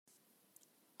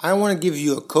I want to give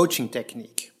you a coaching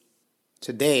technique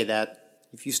today that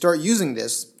if you start using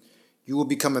this, you will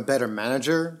become a better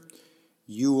manager,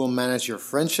 you will manage your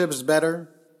friendships better,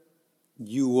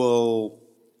 you will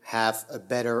have a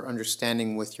better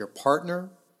understanding with your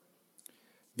partner.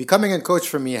 Becoming a coach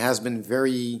for me has been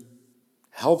very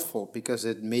helpful because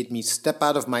it made me step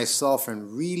out of myself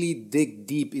and really dig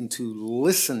deep into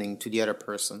listening to the other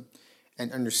person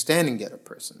and understanding the other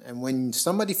person. And when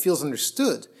somebody feels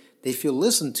understood, they feel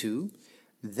listened to,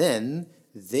 then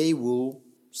they will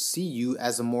see you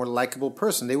as a more likable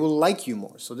person. They will like you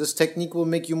more. So this technique will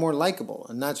make you more likable,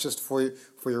 and not just for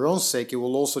your own sake. It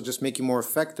will also just make you more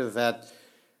effective at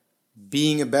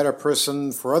being a better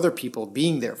person for other people,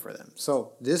 being there for them.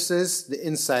 So this is the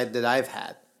insight that I've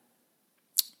had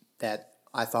that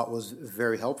I thought was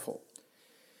very helpful.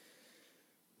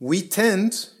 We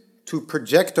tend to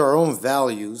project our own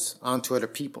values onto other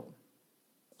people.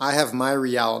 I have my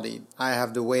reality. I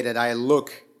have the way that I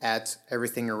look at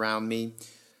everything around me,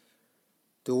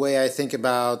 the way I think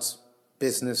about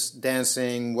business,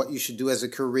 dancing, what you should do as a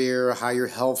career, how your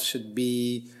health should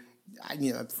be.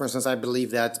 For instance, I believe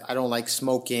that I don't like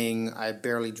smoking. I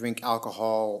barely drink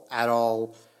alcohol at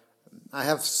all. I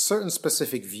have certain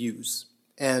specific views.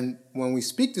 And when we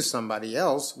speak to somebody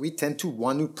else, we tend to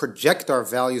want to project our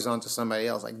values onto somebody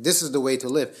else. Like, this is the way to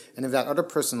live. And if that other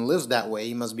person lives that way,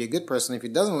 he must be a good person. If he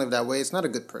doesn't live that way, it's not a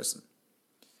good person.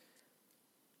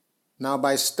 Now,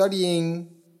 by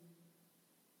studying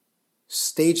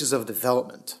stages of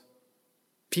development,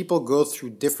 people go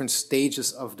through different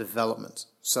stages of development.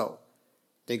 So,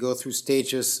 they go through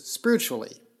stages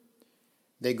spiritually.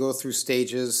 They go through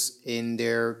stages in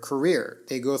their career.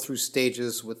 They go through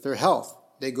stages with their health.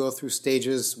 They go through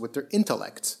stages with their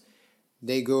intellect.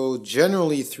 They go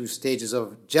generally through stages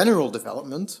of general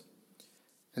development.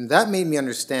 And that made me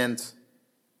understand,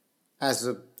 as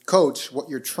a coach, what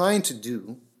you're trying to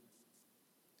do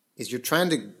is you're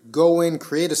trying to go in,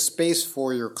 create a space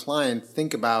for your client,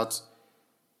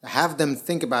 have them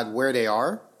think about where they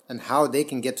are and how they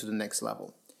can get to the next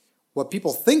level. What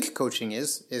people think coaching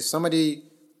is somebody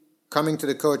coming to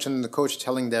the coach and the coach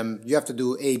telling them, you have to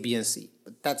do A, B, and C.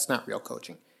 But that's not real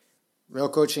coaching. Real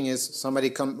coaching is somebody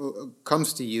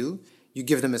comes to you, you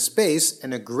give them a space,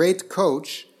 and a great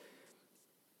coach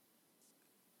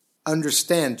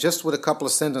understands just with a couple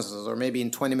of sentences, or maybe in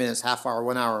 20 minutes, half hour,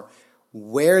 1 hour,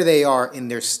 where they are in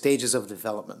their stages of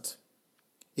development.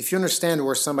 If you understand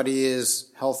where somebody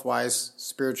is health-wise,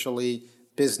 spiritually,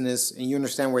 business, and you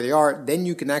understand where they are, then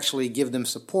you can actually give them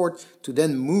support to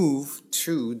then move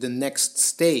to the next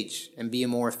stage and be a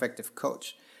more effective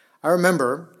coach. I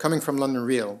remember coming from London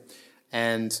Real,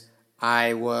 and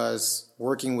I was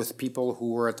working with people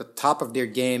who were at the top of their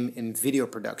game in video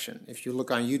production. If you look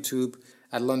on YouTube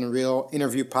at London Real,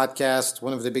 interview podcast,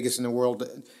 one of the biggest in the world,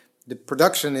 the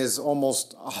production is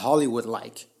almost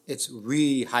Hollywood-like. It's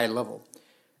really high level.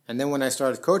 And then when I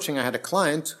started coaching, I had a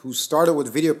client who started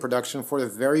with video production for the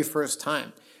very first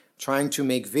time, trying to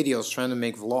make videos, trying to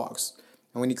make vlogs.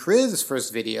 And when he created his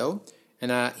first video,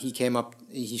 and he came up,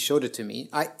 he showed it to me,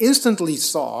 I instantly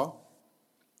saw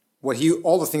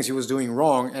all the things he was doing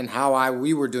wrong and how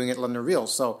we were doing it at London Real.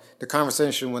 So the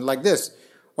conversation went like this.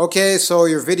 Okay, so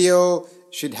your video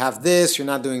should have this, you're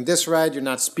not doing this right, you're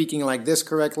not speaking like this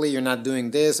correctly, you're not doing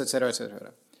this, etc.,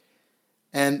 etc.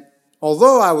 And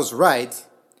although I was right,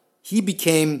 he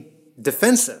became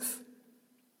defensive.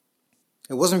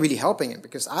 It wasn't really helping him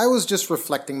because I was just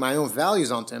reflecting my own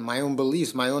values onto him, my own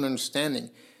beliefs, my own understanding.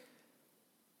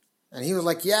 And he was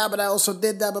like, yeah, but I also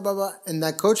did that, blah, blah, blah. And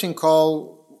that coaching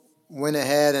call went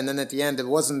ahead, and then at the end, it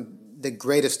wasn't the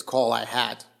greatest call I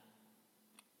had.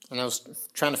 And I was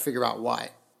trying to figure out why.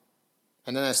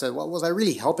 And then I said, well, was I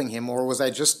really helping him, or was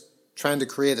I just trying to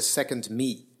create a second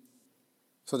me?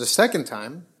 So the second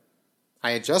time,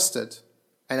 I adjusted.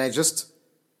 And the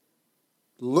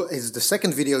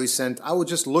second video he sent, I would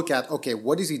just look at, okay,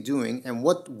 what is he doing and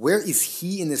where is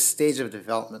he in this stage of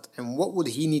development and what would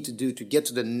he need to do to get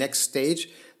to the next stage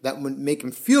that would make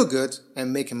him feel good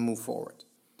and make him move forward.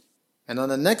 And on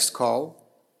the next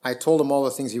call, I told him all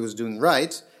the things he was doing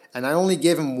right, and I only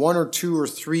gave him 1 or 2 or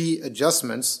 3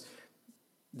 adjustments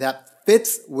that fit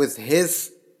with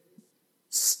his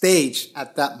stage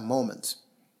at that moment.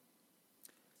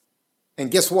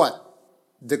 And guess what?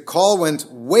 The call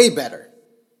went way better.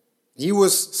 He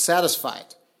was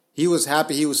satisfied. He was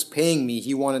happy. He was paying me.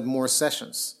 He wanted more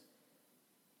sessions.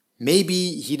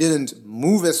 Maybe he didn't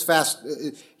move as fast.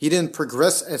 He didn't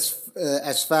progress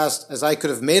as fast as I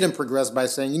could have made him progress by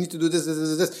saying, you need to do this, this,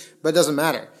 this, this. But it doesn't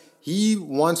matter. He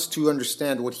wants to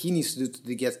understand what he needs to do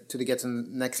to get to the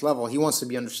next level. He wants to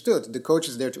be understood. The coach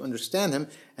is there to understand him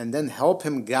and then help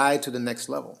him guide to the next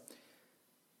level.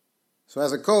 So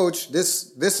as a coach,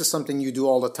 this is something you do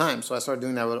all the time. So I started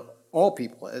doing that with all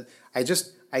people.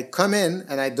 I come in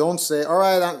and I don't say, all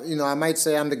right, I might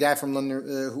say I'm the guy from London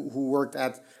who worked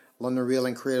at London Real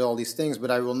and created all these things, but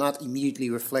I will not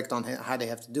immediately reflect on how they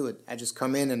have to do it. I just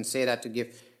come in and say that to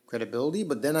give credibility,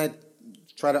 but then I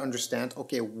try to understand,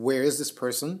 okay, where is this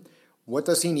person? What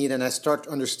does he need? And I start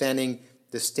understanding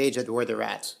the stage at where they're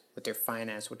at with their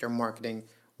finance, with their marketing,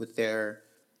 with their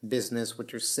business, with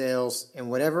their sales, and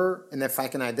whatever. And if I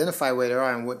can identify where they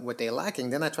are and what they're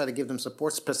lacking, then I try to give them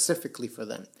support specifically for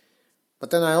them. But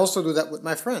then I also do that with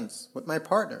my friends, with my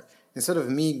partner. Instead of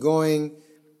me going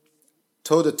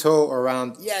toe-to-toe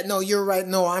around, yeah, no, you're right,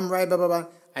 no, I'm right, blah, blah, blah.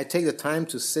 I take the time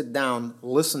to sit down,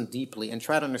 listen deeply, and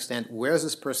try to understand, where is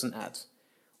this person at?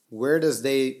 Where do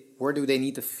they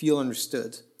need to feel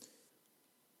understood?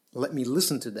 Let me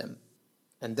listen to them.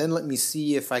 And then let me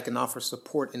see if I can offer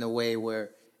support in a way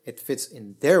where it fits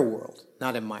in their world,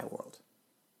 not in my world.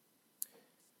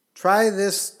 Try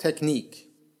this technique.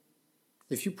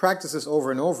 If you practice this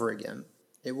over and over again,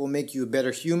 it will make you a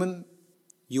better human.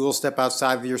 You will step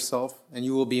outside of yourself, and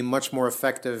you will be much more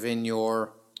effective in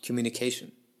your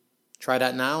communication. Try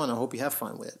that now, and I hope you have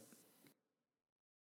fun with it.